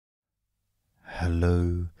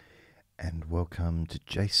Hello and welcome to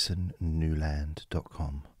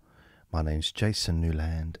jasonnewland.com. My name's Jason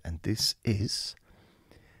Newland and this is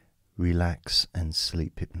Relax and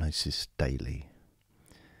Sleep Hypnosis Daily.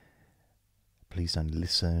 Please only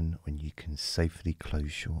listen when you can safely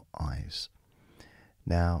close your eyes.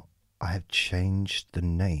 Now, I have changed the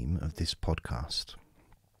name of this podcast.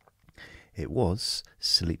 It was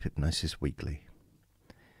Sleep Hypnosis Weekly.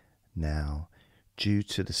 Now, due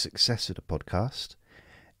to the success of the podcast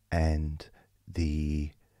and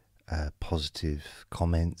the positive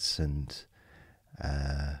comments and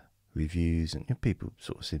reviews, and people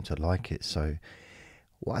sort of seem to like it, so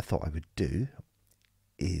what I thought I would do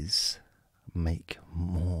is make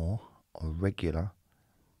more regular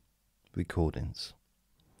recordings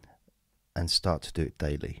and start to do it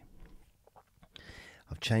daily.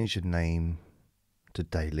 I've changed the name to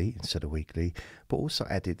daily instead of weekly, but also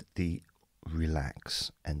added the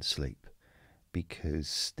relax and sleep,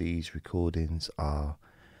 because these recordings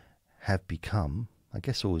have become, I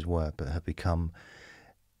guess always were, but have become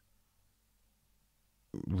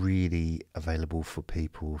really available for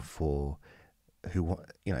people who want,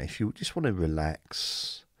 if you just want to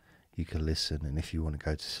relax, you can listen, and if you want to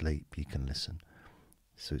go to sleep, you can listen.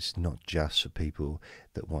 So it's not just for people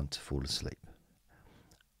that want to fall asleep.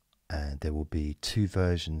 And there will be two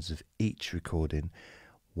versions of each recording,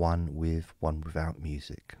 one with, one without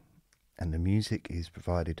music. And the music is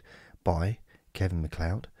provided by Kevin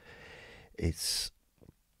MacLeod. It's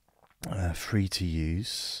free to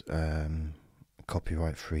use,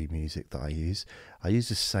 copyright free music that I use. I use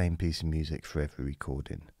the same piece of music for every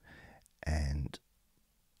recording. And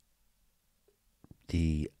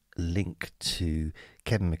the link to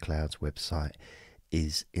Kevin MacLeod's website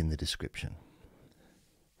is in the description.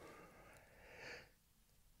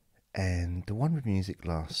 And the one with music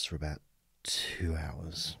lasts for about 2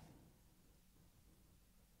 hours.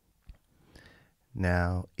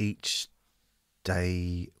 Now, each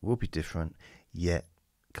day will be different, yet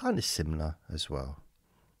kind of similar as well.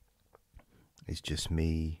 It's just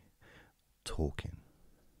me talking.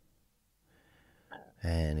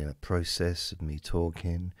 And in a process of me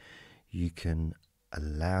talking, you can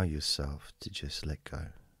allow yourself to just let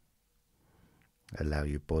go. Allow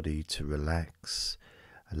your body to relax.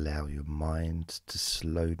 Allow your mind to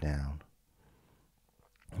slow down.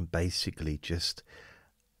 And basically just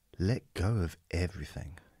let go of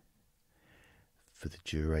everything for the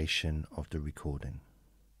duration of the recording.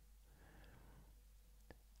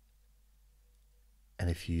 And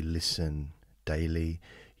if you listen daily,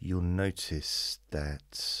 you'll notice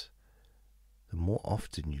that the more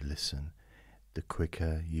often you listen, the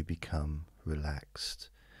quicker you become relaxed,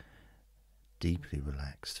 deeply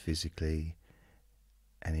relaxed physically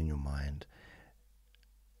and in your mind,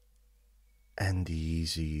 and the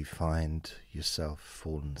easier you find yourself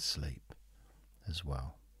falling asleep as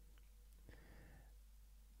well.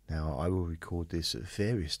 Now, I will record this at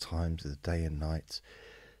various times of the day and night,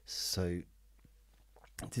 so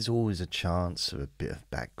there's always a chance of a bit of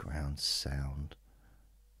background sound,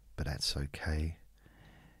 but that's okay.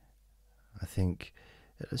 I think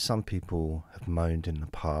some people have moaned in the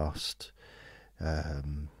past,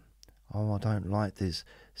 I don't like these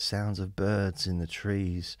sounds of birds in the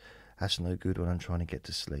trees. That's no good when I'm trying to get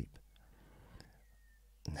to sleep.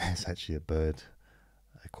 There's actually a bird,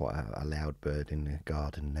 quite a loud bird in the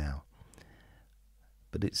garden now.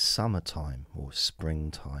 But it's summertime or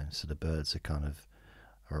springtime, so the birds are kind of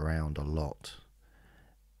around a lot.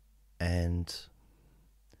 And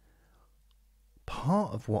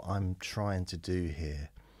part of what I'm trying to do here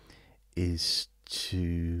is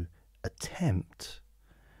to attempt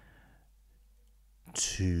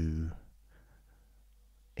to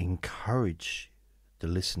encourage the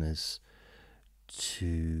listeners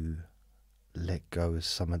to let go of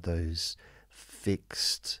some of those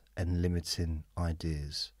fixed and limiting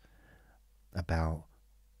ideas about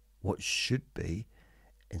what should be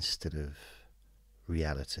instead of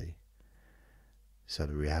reality. So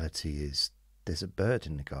the reality is there's a bird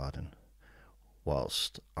in the garden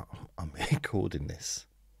whilst I'm recording this.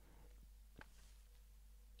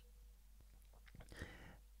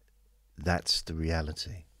 That's the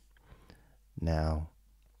reality. Now,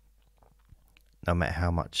 no matter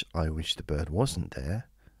how much I wish the bird wasn't there,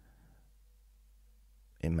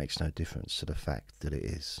 it makes no difference to the fact that it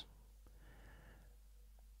is.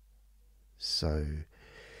 So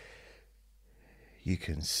you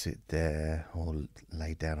can sit there or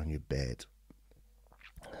lay down on your bed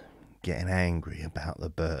getting angry about the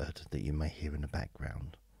bird that you may hear in the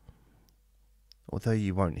background. Although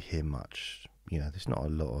you won't hear much, there's not a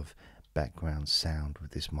lot of background sound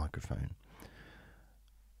with this microphone.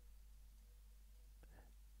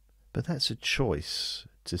 But that's a choice,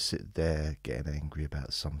 to sit there getting angry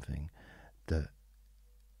about something that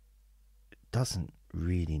doesn't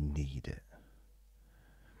really need it.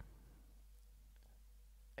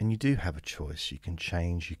 And you do have a choice. You can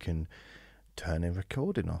change, you can turn a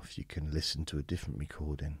recording off, you can listen to a different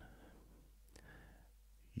recording.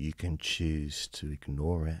 You can choose to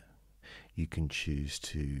ignore it. You can choose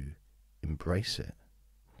to embrace it.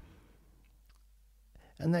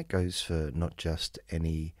 And that goes for not just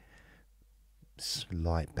any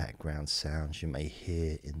slight background sounds you may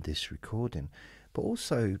hear in this recording, but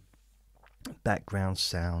also background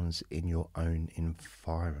sounds in your own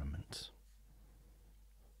environment.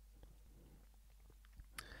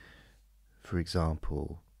 For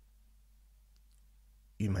example,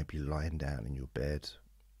 you may be lying down in your bed,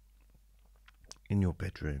 in your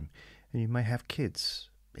bedroom, and you may have kids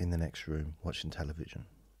in the next room watching television.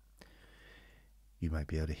 You may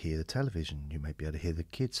be able to hear the television, you may be able to hear the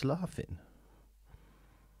kids laughing.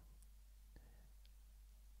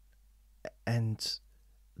 And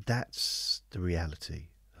that's the reality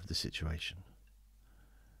of the situation.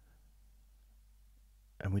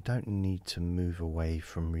 And we don't need to move away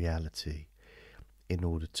from reality in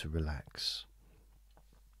order to relax.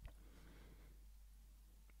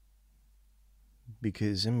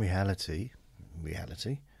 Because in reality,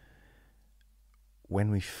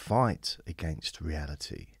 when we fight against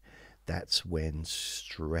reality, that's when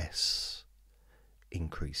stress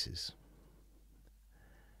increases.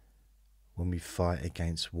 When we fight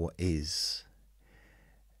against what is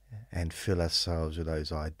and fill ourselves with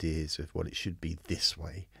those ideas of, well, it should be this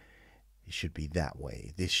way, it should be that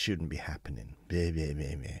way, this shouldn't be happening, blah, blah,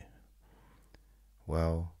 blah, blah.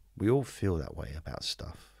 Well, we all feel that way about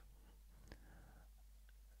stuff.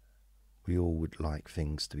 We all would like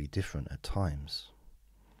things to be different at times.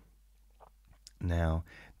 Now,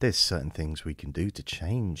 there's certain things we can do to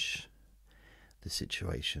change the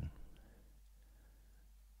situation.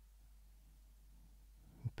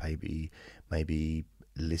 Maybe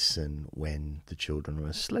listen when the children are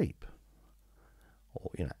asleep, or,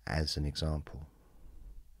 as an example.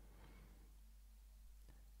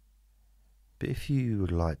 But if you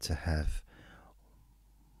would like to have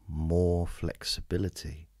more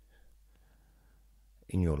flexibility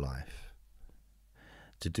in your life,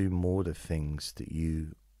 to do more of the things that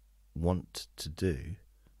you want to do,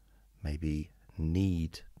 maybe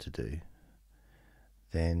need to do,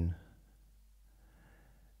 then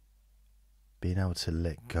being able to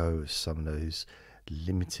let go of some of those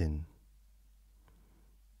limiting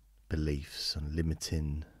beliefs and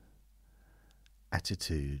limiting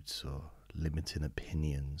attitudes or limiting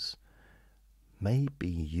opinions may be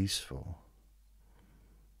useful,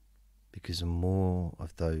 because the more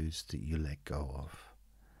of those that you let go of,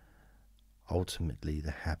 ultimately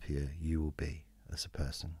the happier you will be as a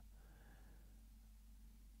person.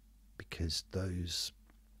 Because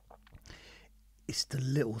it's the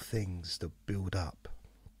little things that build up.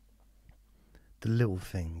 The little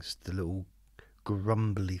things, the little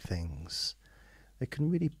grumbly things, they can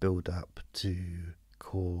really build up to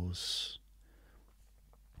cause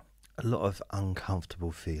a lot of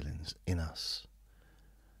uncomfortable feelings in us.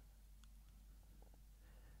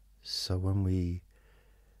 So when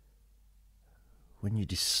you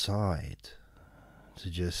decide to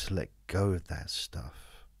just let go of that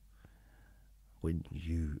stuff, when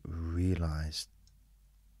you realize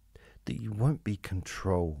that you won't be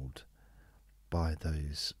controlled by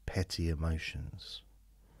those petty emotions,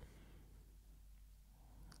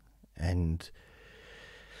 and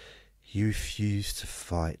you refuse to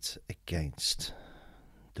fight against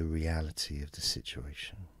the reality of the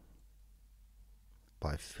situation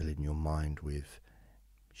by filling your mind with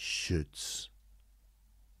shoulds.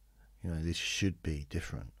 This should be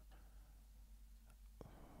different.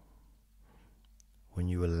 When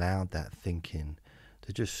you allow that thinking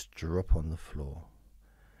to just drop on the floor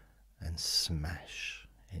and smash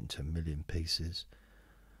into a million pieces,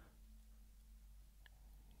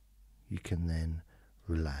 you can then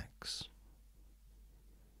relax.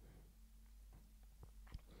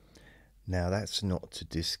 Now, that's not to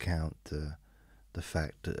discount the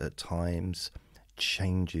fact that at times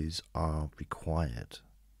changes are required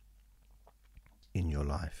in your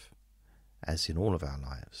life, as in all of our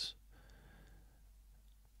lives.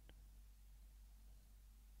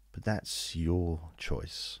 But that's your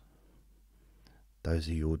choice. Those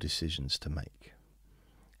are your decisions to make,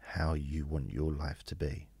 how you want your life to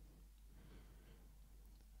be.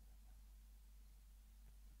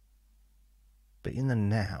 But in the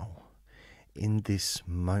now, in this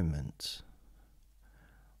moment,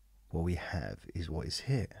 what we have is what is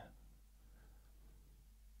here.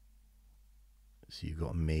 So you've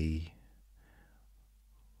got me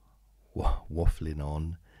waffling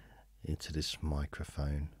on into this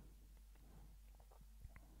microphone,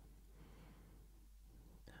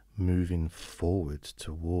 moving forward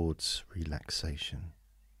towards relaxation,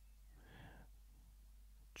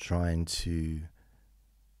 trying to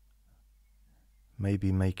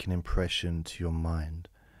maybe make an impression to your mind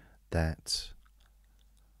that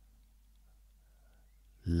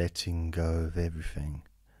letting go of everything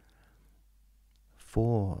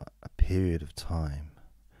for a period of time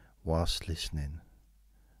whilst listening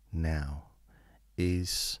now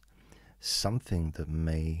is something that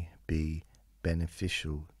may be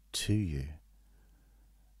beneficial to you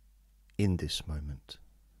in this moment.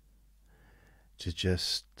 To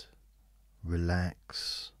just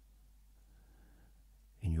relax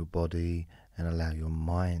in your body and allow your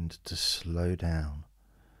mind to slow down,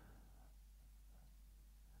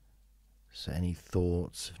 so any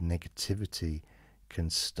thoughts of negativity can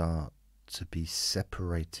start to be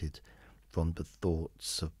separated from the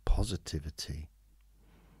thoughts of positivity.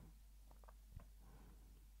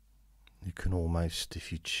 You can almost,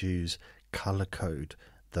 if you choose, color code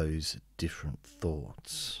those different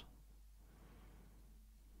thoughts.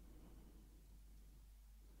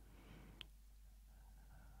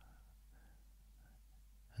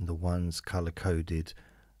 And the ones color coded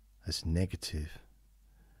as negative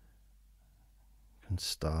can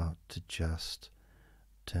start to just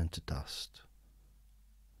turn to dust,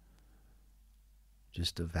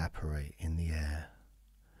 just evaporate in the air,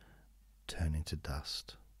 turn into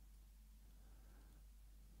dust,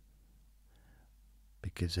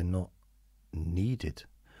 because they're not needed,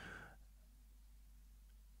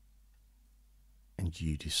 and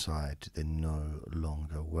you decide they're no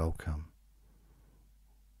longer welcome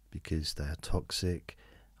because they're toxic,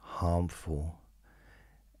 harmful,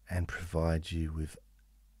 and provide you with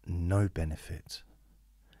no benefit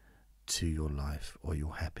to your life or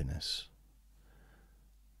your happiness.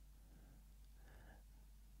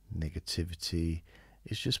 Negativity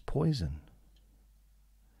is just poison.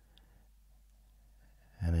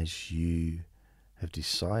 And as you have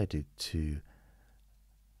decided to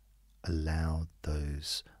allow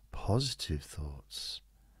those positive thoughts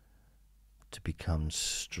to become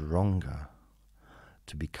stronger,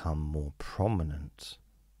 to become more prominent,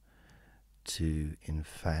 to in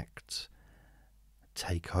fact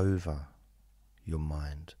take over your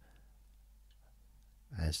mind,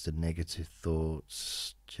 as the negative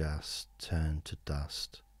thoughts just turn to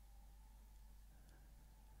dust.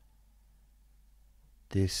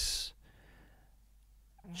 This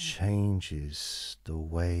changes the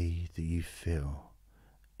way that you feel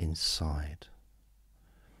inside.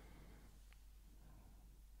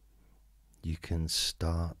 You can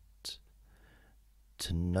start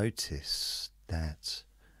to notice that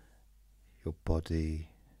your body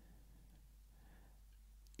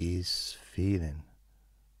is feeling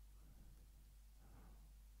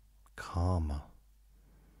calmer,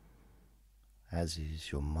 as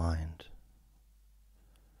is your mind.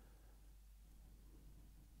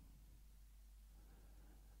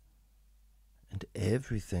 And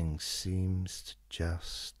everything seems to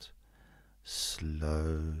just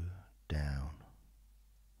slow down.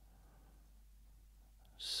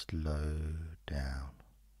 Slow down.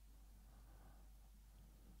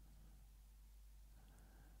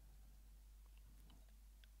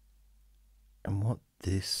 And what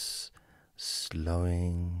this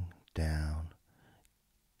slowing down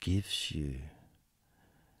gives you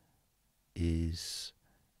is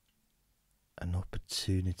an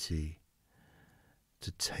opportunity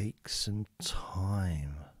to take some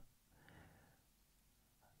time,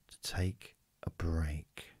 to take a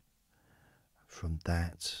break from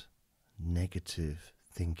that negative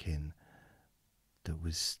thinking that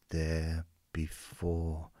was there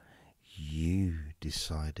before you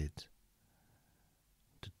decided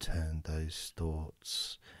to turn those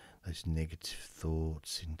thoughts, those negative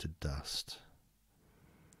thoughts, into dust,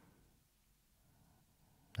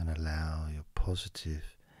 and allow your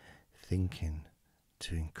positive thinking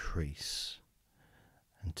to increase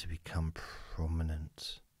and to become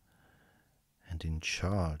prominent and in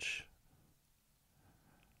charge,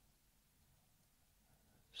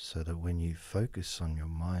 so that when you focus on your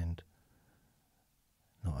mind,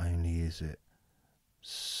 not only is it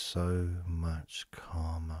so much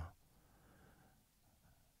calmer,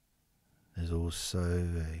 there's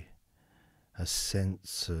also a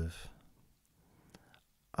sense of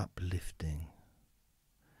uplifting,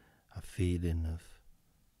 a feeling of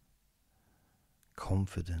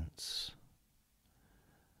confidence,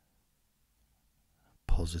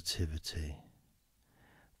 positivity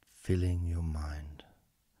filling your mind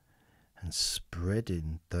and and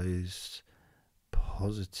spreading those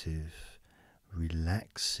positive,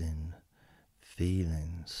 relaxing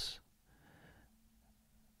feelings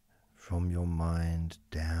from your mind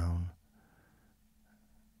down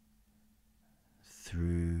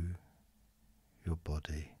through your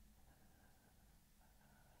body,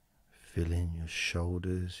 filling your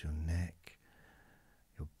shoulders, your neck,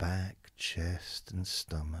 your back, chest and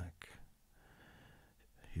stomach,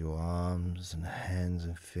 your arms and hands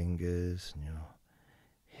and fingers, and your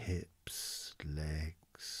hips,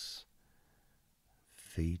 legs,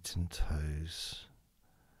 feet and toes,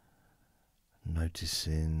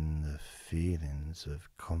 noticing the feelings of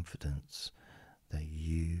confidence that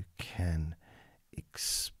you can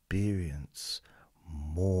experience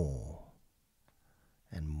more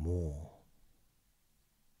and more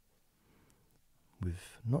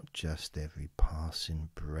with not just every passing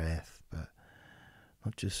breath, but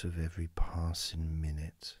not just with every passing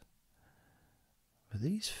minute, but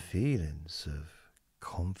these feelings of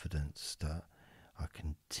confidence that are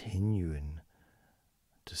continuing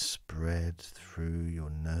to spread through your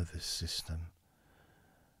nervous system,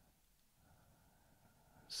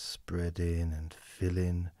 spreading and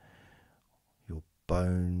filling your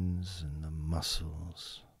bones and the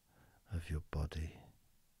muscles of your body.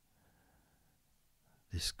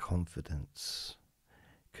 This confidence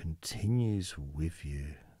continues with you,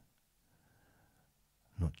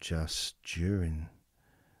 not just during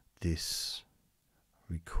this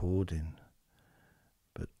recording,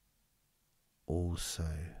 but also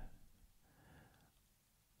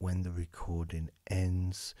when the recording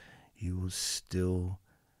ends, you will still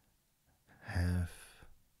have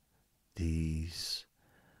these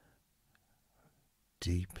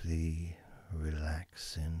deeply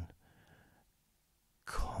relaxing,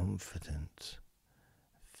 confident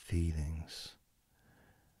feelings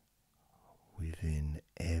within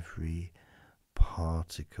every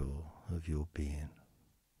particle of your being.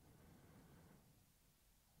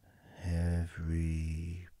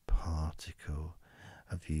 Every particle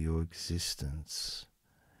of your existence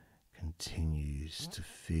continues to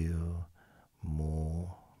feel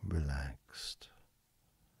more relaxed,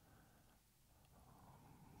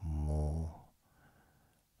 more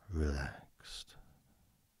relaxed.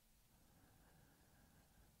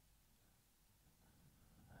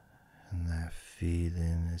 And that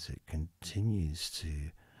feeling, as it continues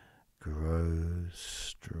to grow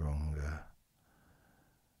stronger,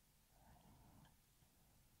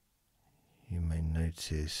 you may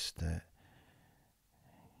notice that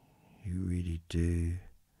you really do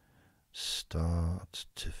start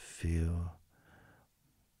to feel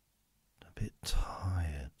a bit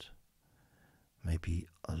tired, maybe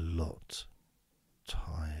a lot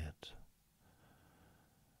tired,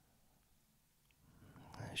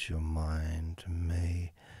 as your mind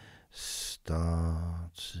may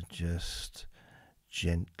start to just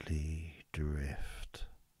gently drift.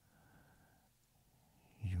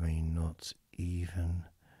 You may not even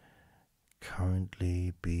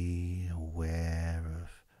currently be aware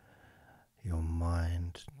of your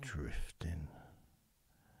mind drifting,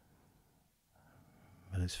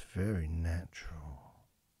 but it's very natural.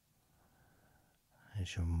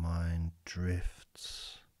 As your mind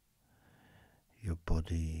drifts, your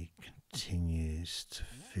body continues to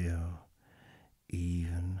feel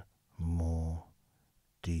even more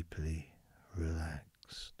deeply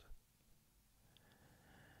relaxed.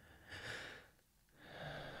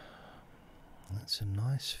 It's a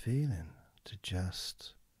nice feeling to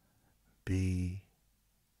just be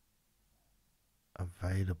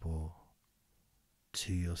available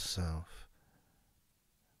to yourself,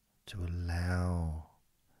 to allow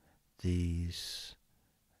these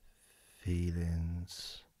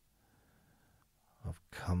feelings of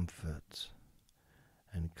comfort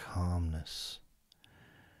and calmness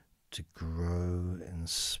to grow and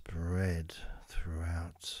spread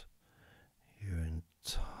throughout your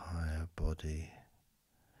entire body,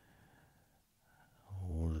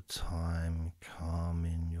 all the time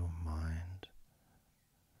calming your mind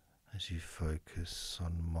as you focus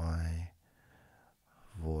on my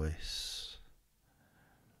voice.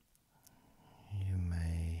 You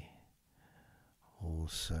may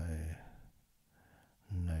also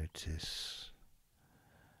notice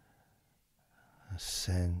a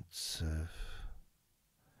sense of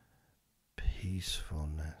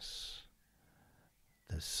peacefulness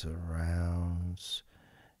that surrounds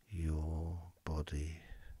your body,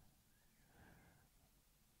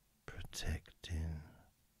 protecting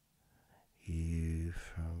you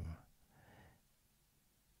from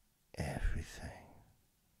everything,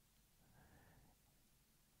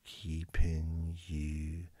 keeping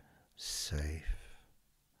you safe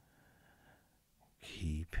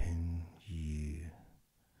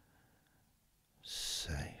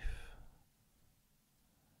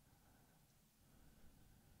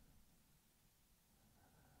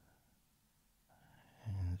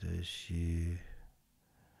as you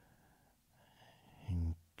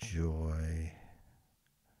enjoy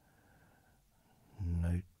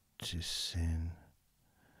noticing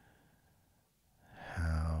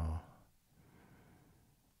how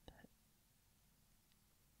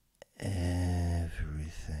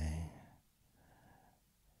everything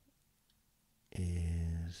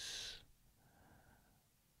is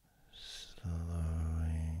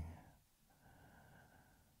slowing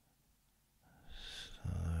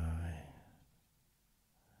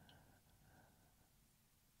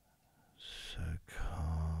so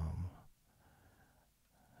calm,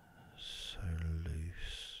 so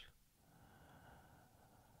loose,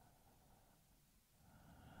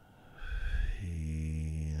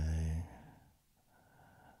 feeling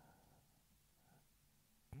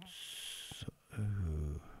so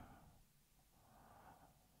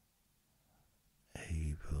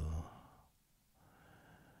able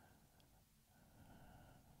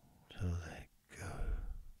to let go.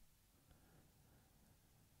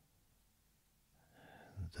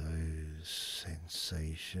 Those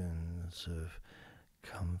sensations of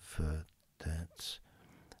comfort that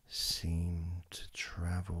seem to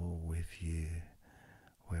travel with you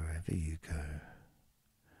wherever you go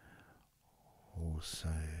also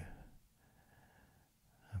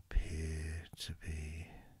appear to be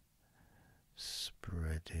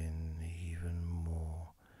spreading even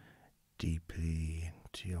more deeply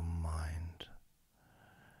into your mind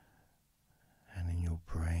and in your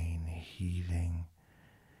brain, healing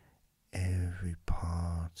every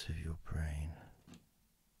part of your brain.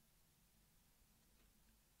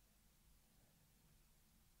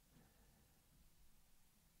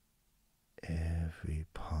 Every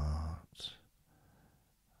part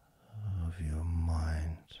of your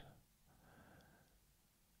mind,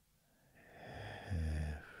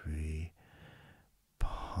 every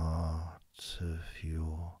part of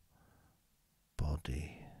your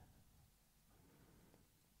body.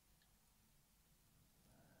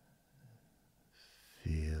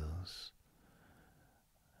 Feels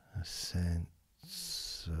a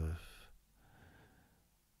sense of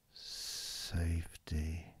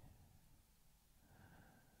safety,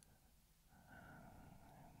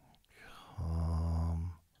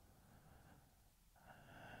 calm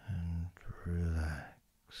and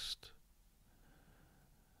relaxed,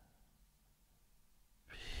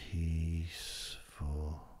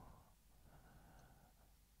 peaceful,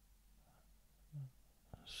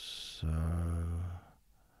 so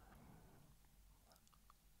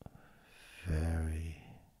very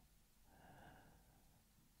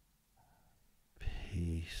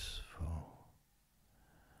peaceful,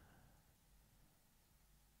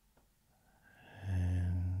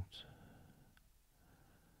 and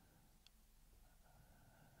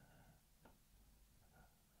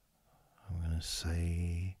I'm going to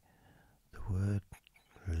say the word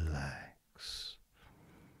relax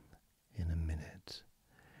in a minute,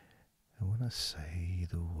 and when I say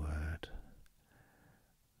the word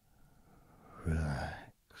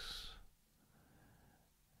relax,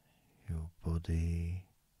 your body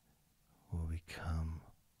will become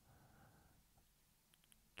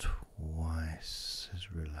twice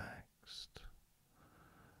as relaxed,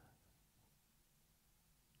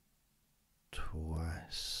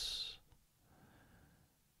 twice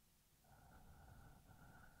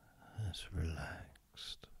as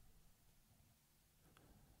relaxed.